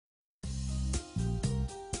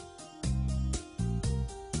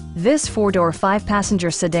This four-door,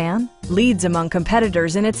 five-passenger sedan leads among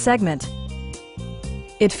competitors in its segment.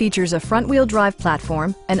 It features a front-wheel drive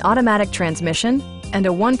platform, an automatic transmission, and a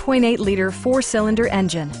 1.8-liter four-cylinder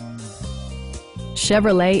engine.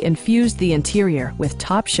 Chevrolet infused the interior with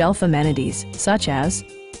top-shelf amenities such as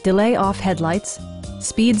delay-off headlights,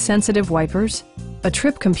 speed-sensitive wipers, a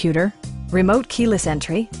trip computer, remote keyless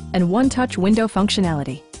entry, and one-touch window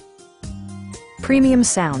functionality. Premium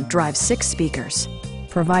sound drives 6 speakers,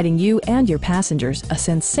 providing you and your passengers a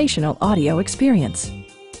sensational audio experience.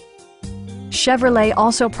 Chevrolet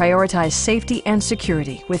also prioritized safety and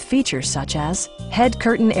security with features such as head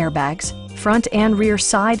curtain airbags, front and rear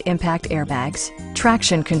side impact airbags,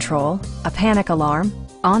 traction control, a panic alarm,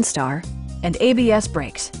 OnStar, and ABS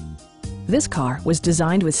brakes. This car was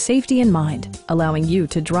designed with safety in mind, allowing you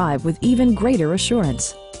to drive with even greater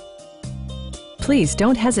assurance. Please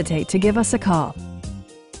don't hesitate to give us a call.